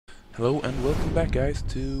Hello and welcome back, guys,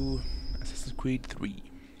 to Assassin's Creed 3.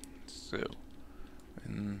 So,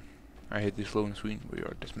 when I hit this loading screen, we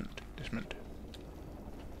are dismount.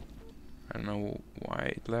 I don't know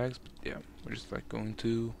why it lags, but yeah, we're just like going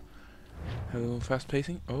to fast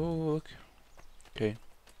pacing. Oh, look. Okay.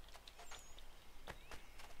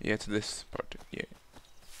 Yeah, it's this part. Yeah.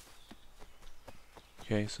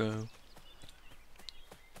 Okay, so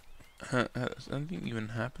has anything even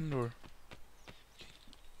happened, or?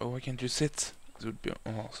 Oh, why can't you sit? This would be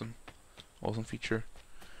awesome feature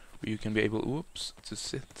where you can be able, to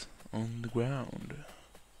sit on the ground.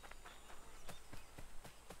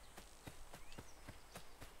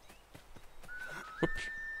 Whoops.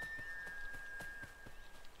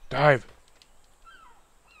 Dive!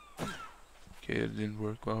 Okay, it didn't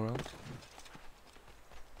work well.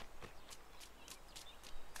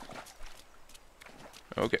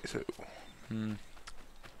 Okay, so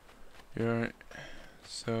yeah,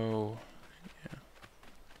 so yeah.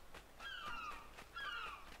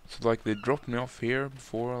 So like they dropped me off here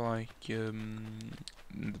before, like in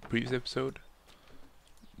the previous episode,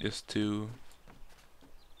 just to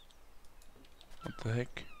what the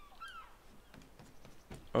heck?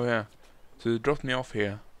 Oh yeah, so they dropped me off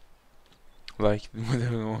here, like when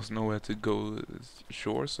there was nowhere to go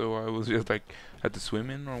ashore, so I was just like had to swim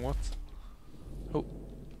in or what? Oh,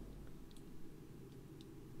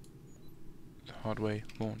 the hard way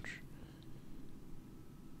launch.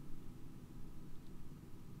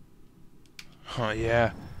 Oh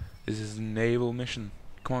yeah, this is a naval mission.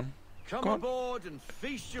 Come on. Come aboard and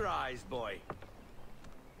feast your eyes, boy.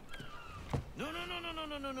 No,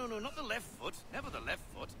 not the left foot. Never the left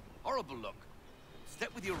foot. Horrible look.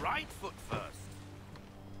 Step with your right foot first.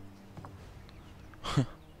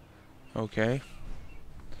 Okay.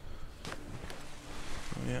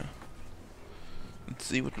 Oh yeah. Let's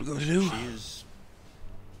see what we're gonna do. She is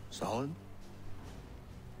solid?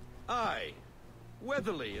 Aye.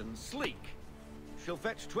 Weatherly and sleek. She'll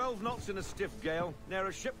fetch 12 knots in a stiff gale. Ne'er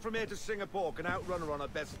a ship from here to Singapore can outrun her on her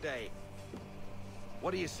best day.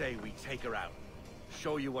 What do you say we take her out?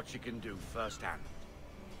 Show you what she can do firsthand.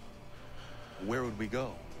 Where would we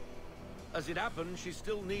go? As it happens, she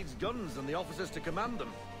still needs guns and the officers to command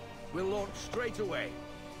them. We'll launch straight away.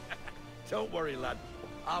 Don't worry, lad.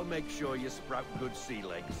 I'll make sure you sprout good sea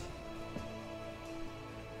legs.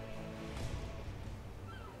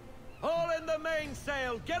 Haul in the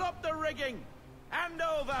mainsail! Get up the rigging! Hand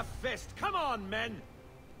over fist! Come on, men!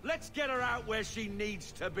 Let's get her out where she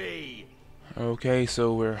needs to be! Okay,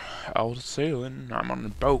 so we're out sailing. I'm on a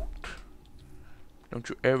boat. Don't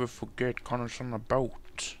you ever forget Connor's on a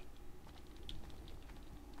boat.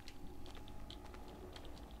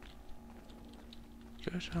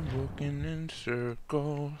 Guess I'm walking in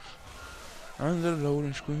circles, and the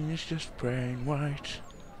loading screen is just plain white.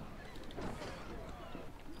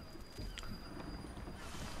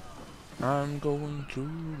 I'm going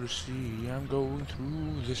through the sea, I'm going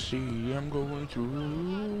through the sea, I'm going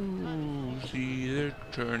through the sea, they're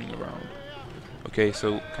turning around. Okay,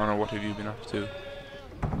 so Connor, what have you been up to?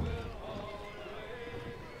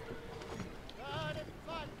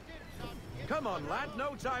 Come on, lad,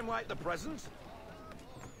 no time like the present.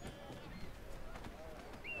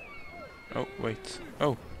 Oh, wait.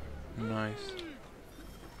 Oh, nice.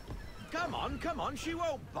 Come on, she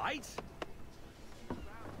won't bite.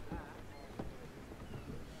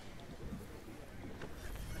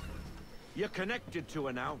 You're connected to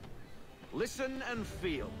her now. Listen and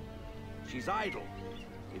feel. She's idle.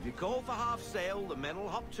 If you call for half sail, the men will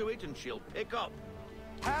hop to it and she'll pick up.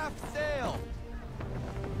 Half sail!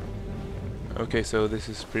 Okay, so this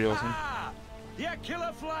is pretty awesome. Ah! Your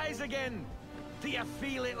killer flies again! Do you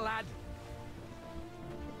feel it, lad?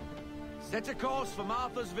 Set a course for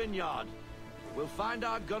Martha's Vineyard. We'll find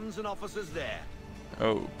our guns and officers there.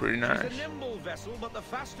 Oh, pretty nice. She's a nimble vessel, but the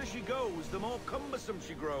faster she goes, the more cumbersome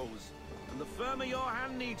she grows. And the firmer your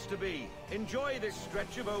hand needs to be. Enjoy this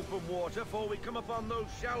stretch of open water before we come upon those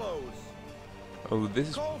shallows. Oh,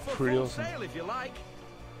 this is Call for pretty full awesome. sail if you like.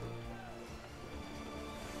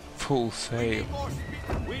 Full sail.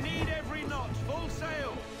 We need every knot. Full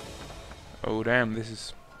sail. Oh damn, this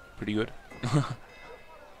is pretty good.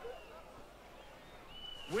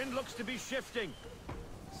 Wind looks to be shifting.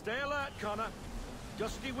 Stay alert, Connor.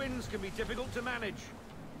 Gusty winds can be difficult to manage.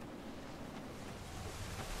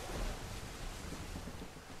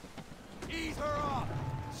 Ease her off.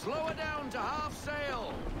 Slow her down to half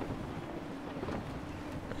sail.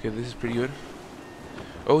 Okay, this is pretty good.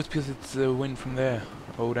 Oh, it's because it's the wind from there.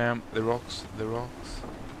 Oh damn, the rocks.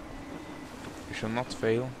 We shall not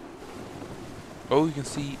fail. Oh, you can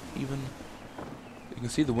see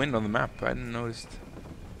the wind on the map. I didn't notice.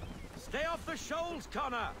 Stay off the shoals,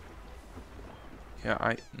 Connor! Yeah,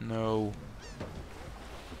 I know.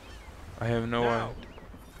 I have no Now, idea.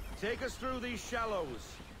 take us through these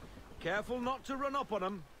shallows. Careful not to run up on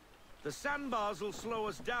them. The sandbars will slow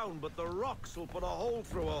us down, but the rocks will put a hole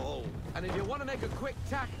through a hole. And if you want to make a quick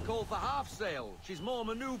tack, call for half sail. She's more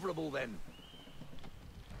maneuverable then.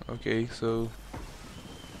 Okay, so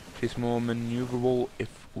she's more maneuverable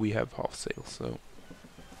if we have half sail. So,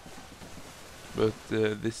 but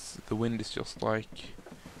the wind is just like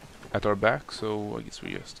at our back, so I guess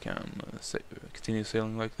we just can continue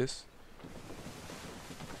sailing like this.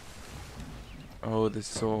 Oh, this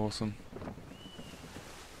is so awesome.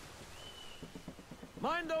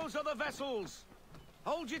 Mind those other vessels!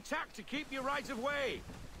 Hold your tack to keep your right of way!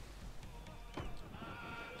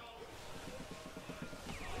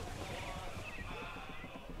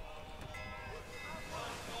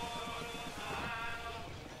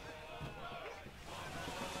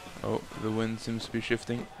 Oh, the wind seems to be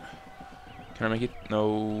shifting. Can I make it?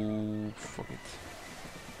 No, fuck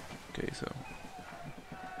it. Okay, so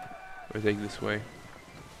if I take this way,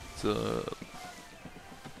 it's doesn't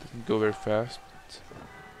go very fast.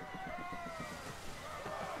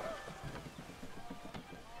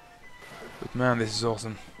 But man, this is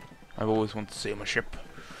awesome. I've always wanted to sail my ship,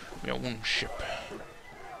 my own ship.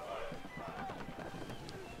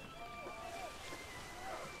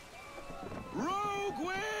 Rogue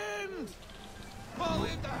wind! Fall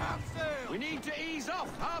into half sail! We need to ease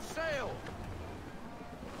off half sail!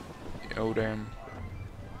 Oh damn.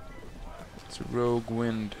 It's a rogue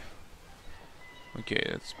wind. Okay,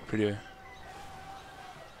 that's pretty.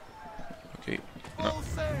 Okay, no. Now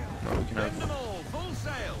we can Bend them have. all, full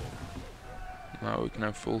sail! Now we can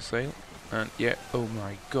have full sail. And yeah, oh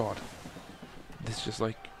my god. This is just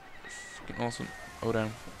like fucking awesome. Oh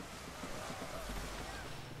damn.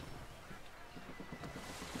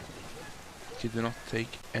 You do not take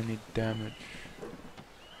any damage.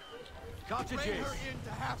 Cottages! into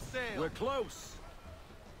half sail. We're close!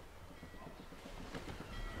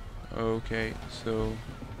 Okay, so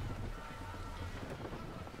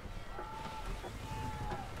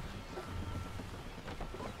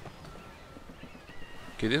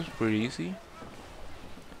okay, this was pretty easy.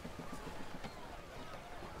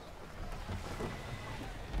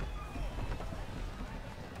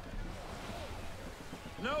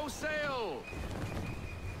 No sail!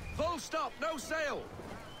 Full stop, no sail!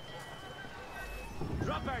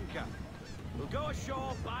 Drop anchor. We'll go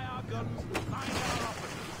ashore, buy our guns, and find our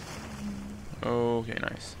officers. Okay,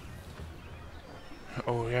 nice.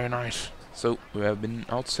 Oh yeah, nice. So we have been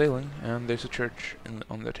out sailing, and there's a church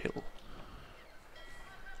on that hill.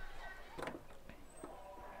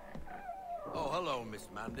 Oh, hello, Miss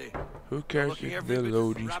Mandy. Who cares looking if every the bit as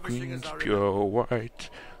loading ravishing as screen's I pure white?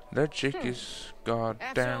 That chick is After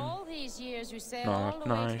goddamn. all these years, you sail Not all the way to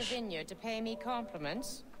the nice. vineyard to pay me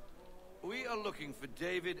compliments. We are looking for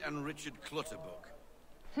David and Richard Clutterbuck.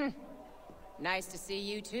 Nice to see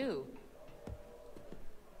you too.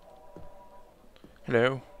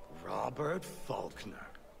 Hello. Robert Faulkner.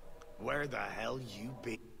 Where the hell you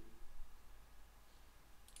been?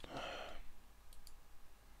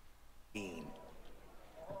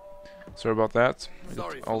 Sorry about that. I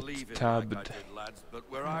Sorry got for alt leaving tabbed. like I did, lads, but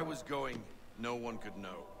where I was going, no one could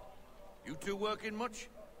know. You two working much?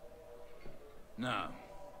 No.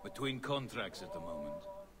 Between contracts at the moment.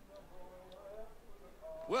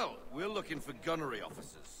 Well, we're looking for gunnery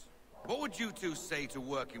officers. What would you two say to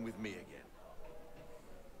working with me again?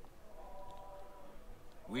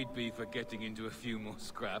 We'd be for getting into a few more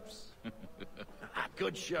scraps.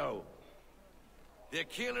 Good show. The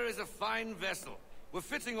Aquila is a fine vessel. We're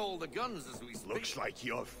fitting all the guns as we speak. Looks like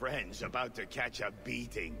your friend's about to catch a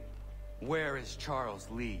beating. Where is Charles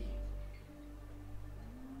Lee?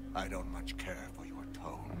 I don't much care for your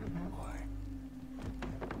tone, boy.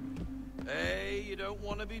 Hey, you don't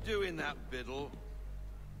want to be doing that, Biddle.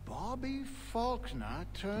 Bobby Faulkner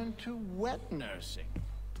turned to wet nursing.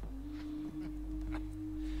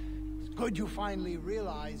 It's good you finally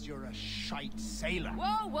realize you're a shite sailor.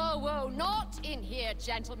 Whoa, whoa, whoa, not in here,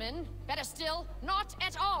 gentlemen. Better still, not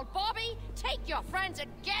at all. Bobby, take your friends and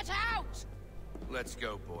get out! Let's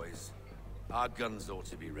go, boys. Our guns ought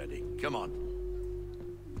to be ready. Come on.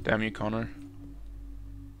 Damn you, Connor.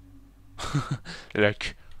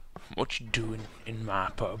 Like, what you doing in my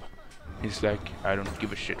pub? He's like, I don't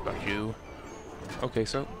give a shit about you. Okay,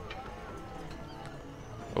 so.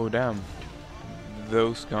 Oh damn.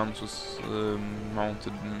 Those guns was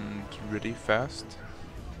mounted and ready fast.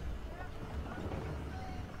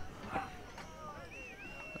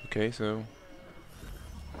 Okay, so.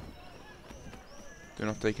 They're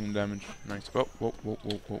not taking damage. Nice. Whoa, whoa, whoa,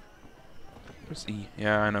 whoa, whoa. Press E.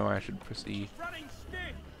 Yeah, I know I should press E.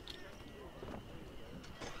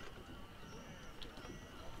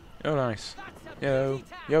 Oh, nice. Yo,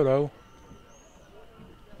 YOLO.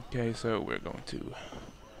 Okay, so we're going to.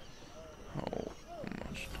 How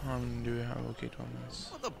much time do we have? Okay, 12 minutes.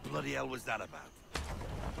 What the bloody hell was that about?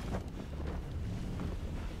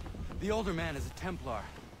 The older man is a Templar.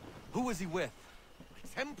 Who was he with?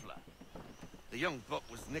 Templar? The young buck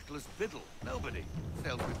was Nicholas Biddle. Nobody.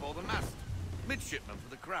 Sails before the mast. Midshipman for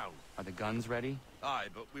the crown. Are the guns ready? Aye,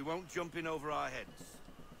 but we won't jump in over our heads.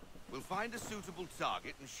 We'll find a suitable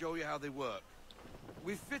target and show you how they work.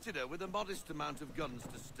 We've fitted her with a modest amount of guns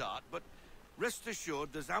to start, but rest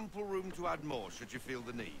assured there's ample room to add more should you feel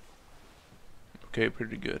the need. Okay,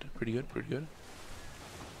 pretty good. Pretty good, pretty good.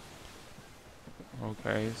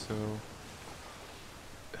 Okay, so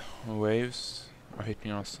waves are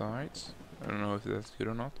hitting our sides. I don't know if that's good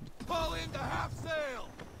or not. Fall into half sail!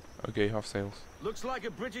 Okay, half sails. Looks like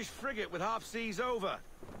a British frigate with half seas over.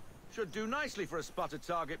 Should do nicely for a spotted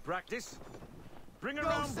target practice. Bring her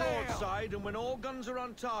around broadside, and when all guns are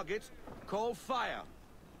on target, call fire.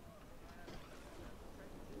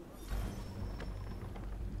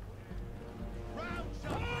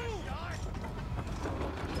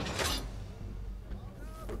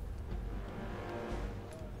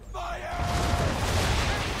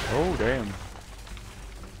 Oh, damn.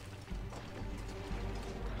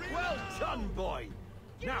 Well done, boy.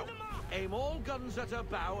 Now, aim all guns at her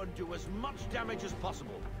bow and do as much damage as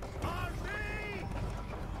possible.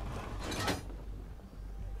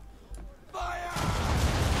 Fire!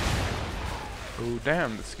 Oh,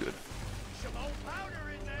 damn, that's good. Some old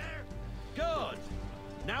powder in there. Good.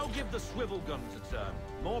 Now give the swivel guns a turn.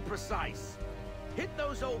 More precise. Hit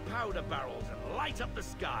those old powder barrels and light up the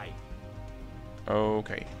sky.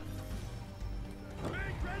 Okay.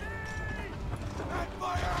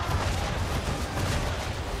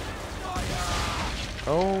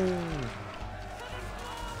 Oh.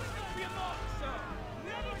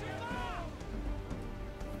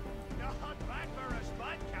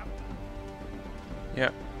 Yeah.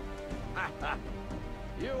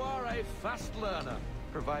 You are a fast learner.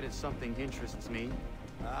 Provided something interests me.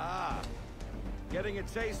 Ah. Getting a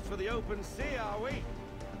taste for the open sea, are we?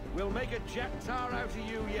 We'll make a jack tar out of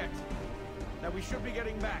you yet. Now we should be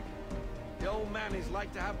getting back. The old man is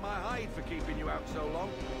like to have my hide for keeping you out so long.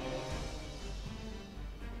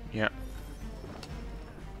 Yeah.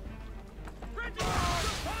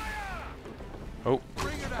 Oh.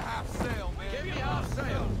 Bring her to half sail, man. Give me half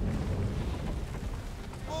sail.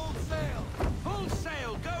 Full sail. Full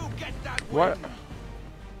sail. Go get that What?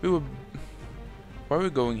 wind. Why are we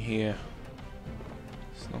going here?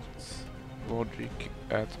 It's not logic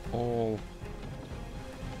at all.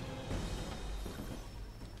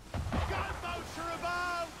 Gunboats are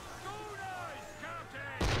about.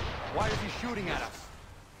 Why is he shooting at us?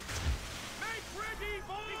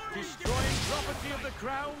 Destroying property of the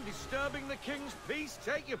crown, disturbing the king's peace,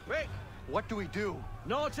 take your pick. What do we do?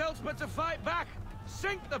 Naught else but to fight back.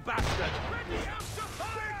 Sink the bastard.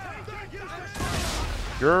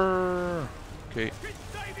 Grrr. Okay.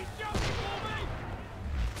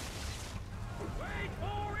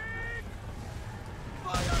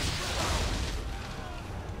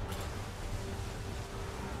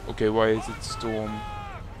 Okay, why is it storm?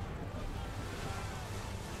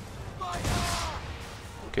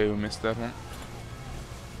 Okay, we missed that one.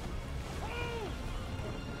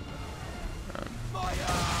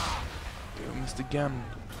 Okay, we missed again.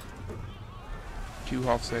 Q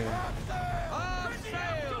half sail. Half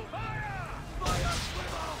sail.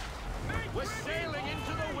 We're sailing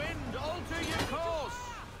into the wind. Alter your course.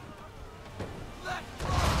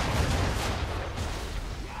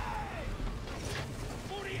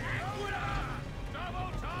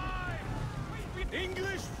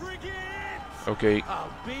 English frigate! Okay,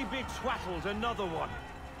 I'll be betwattled, another one.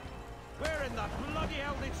 Where in the bloody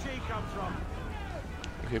hell did she come from?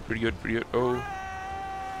 okay, pretty good, pretty good. Oh.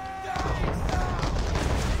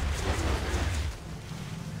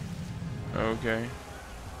 Okay.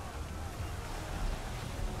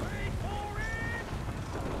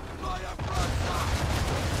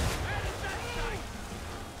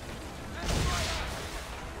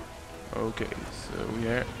 Okay, so we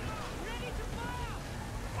are.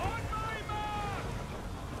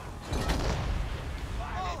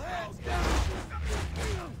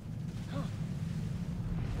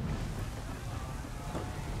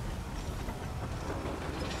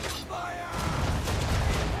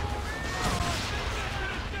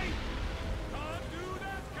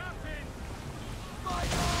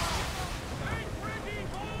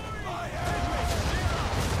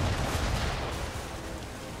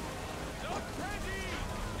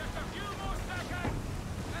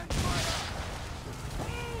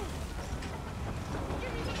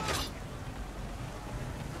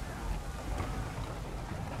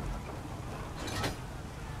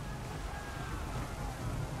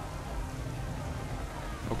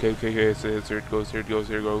 Okay. So here it goes. Here it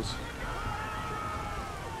goes.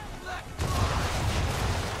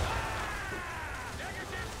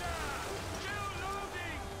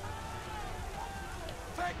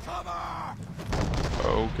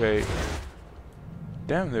 Okay.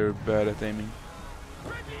 Damn, they're bad at aiming.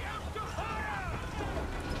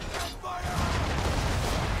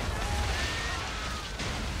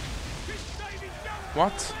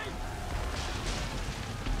 What?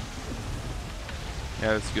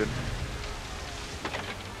 Yeah, that's good.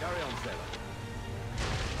 Carry on, sailor.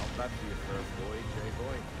 Not bad for your first voyage, eh,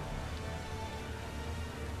 boy?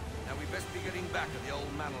 Now we best be getting back, or the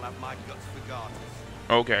old man will have my guts for garters.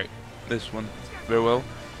 Okay, this one very well.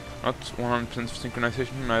 Not 100%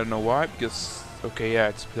 synchronization. I don't know why. Because okay, yeah,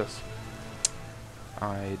 it's because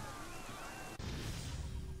I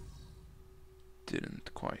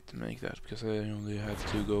didn't quite make that because I only had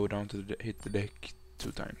to go down to hit the deck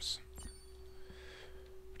 2 times.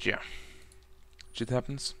 But yeah, shit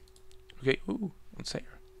happens. Okay, ooh, let's say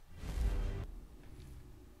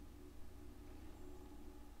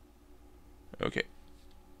her. Okay,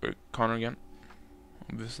 we're Connor again,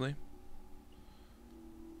 obviously.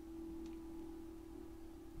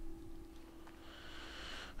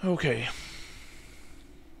 Okay.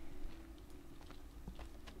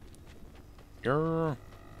 You're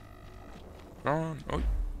on. Oh.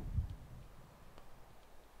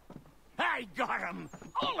 I got 'em!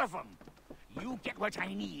 All of 'em! You get what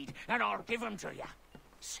I need, and I'll give 'em to you.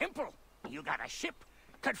 Simple. You got a ship.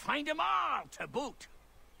 Could find 'em all to boot.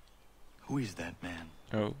 Who is that man?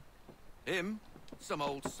 Oh. Him? Some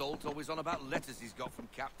old salt always on about letters he's got from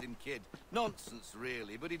Captain Kidd. Nonsense,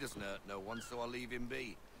 really, but he doesn't hurt no one, so I'll leave him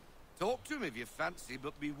be. Talk to him if you fancy,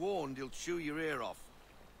 but be warned he'll chew your ear off.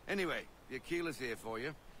 Anyway, the Aquila's here for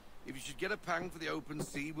you. If you should get a pang for the open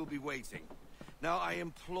sea, we'll be waiting. Now, I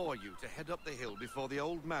implore you to head up the hill before the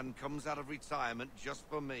old man comes out of retirement just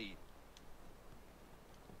for me.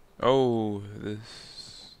 Oh,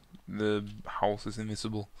 the house is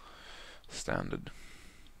invisible. Standard.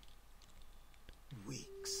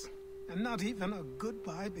 Weeks. And not even a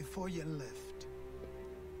goodbye before you left.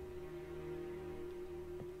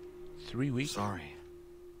 3 weeks? Sorry.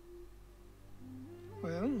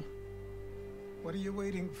 Well, what are you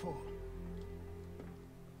waiting for?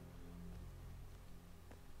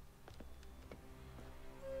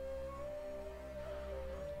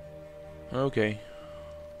 Okay.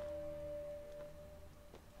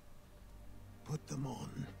 Put them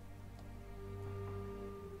on.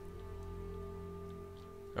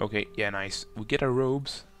 Okay, yeah, nice. We get our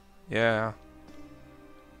robes. Yeah.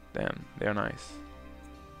 Damn, they're nice.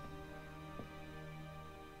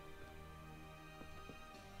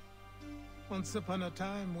 Once upon a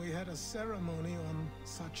time, we had a ceremony on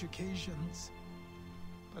such occasions.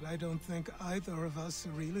 But I don't think either of us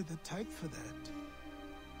are really the type for that.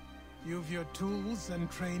 You've your tools and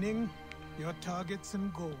training, your targets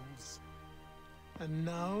and goals. And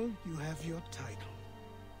now you have your title.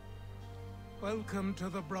 Welcome to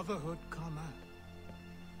the Brotherhood, Connor.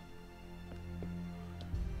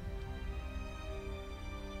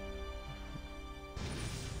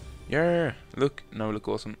 Yeah, look, now we look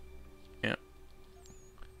awesome. Yeah.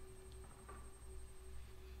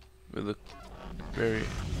 We look very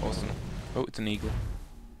awesome. Oh, it's an eagle.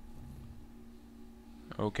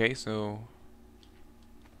 Okay, so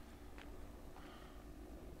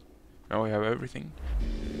now we have everything.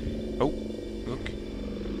 Oh, look.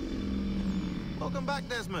 Welcome back,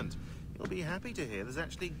 Desmond. You'll be happy to hear there's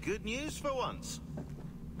actually good news for once.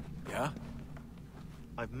 Yeah?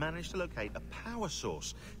 I've managed to locate a power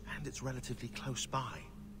source, and it's relatively close by.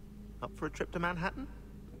 Up for a trip to Manhattan?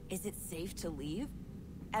 Is it safe to leave?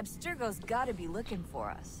 Abstergo's gotta be looking for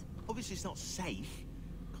us. Obviously it's not safe.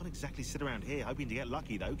 Can't exactly sit around here hoping to get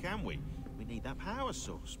lucky, though, can we? We need that power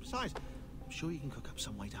source. Besides, I'm sure you can cook up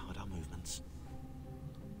some way to hide our movements.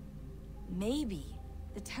 Maybe.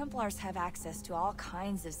 The Templars have access to all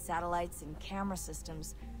kinds of satellites and camera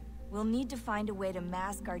systems. We'll need to find a way to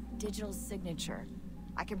mask our digital signature.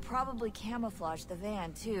 I can probably camouflage the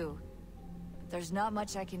van, too. But there's not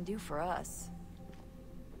much I can do for us.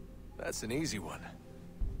 That's an easy one.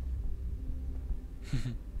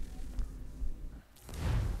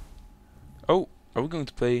 Oh, are we going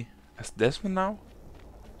to play as Desmond now?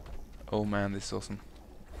 Oh man, this is awesome.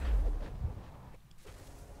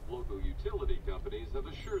 Local utility companies have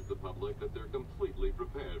assured the public that they're completely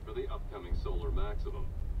prepared for the upcoming solar maximum.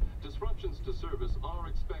 Disruptions to service are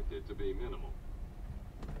expected to be minimal.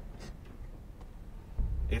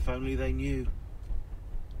 If only they knew.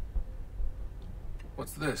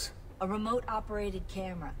 What's this? A remote-operated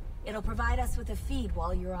camera. It'll provide us with a feed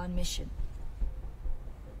while you're on mission.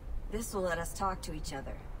 This will let us talk to each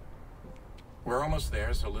other. We're almost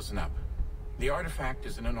there, so listen up. The artifact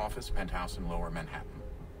is in an office penthouse in Lower Manhattan.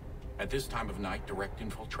 At this time of night, direct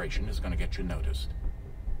infiltration is going to get you noticed.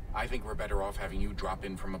 I think we're better off having you drop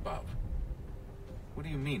in from above. What do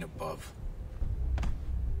you mean, above?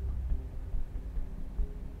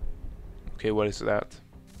 Okay, what is that?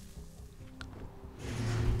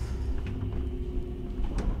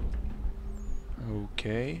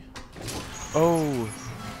 Okay. Oh!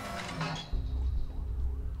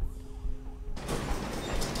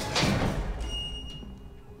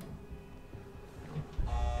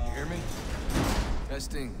 Can you hear me?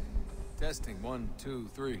 Testing. Testing. 1, 2,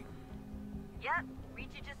 3. Yep, reach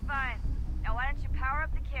you just fine. Now why don't you power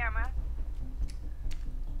up the camera?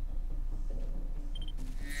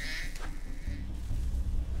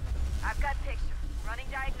 I've got picture. Running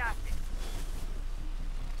diagnostics.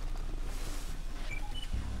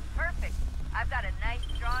 Perfect. I've got a nice,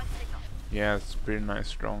 strong signal. Yeah, it's pretty nice,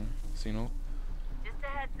 strong signal. Just a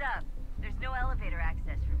heads up. There's no elevator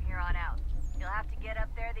access from here on out. You'll have to get up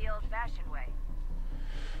there the old-fashioned way.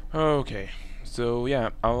 Okay, so yeah,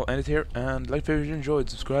 I'll end it here, and like if you enjoyed,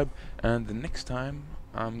 subscribe, and the next time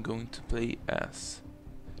I'm going to play as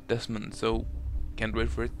Desmond, so can't wait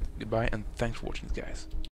for it. Goodbye, and thanks for watching, guys.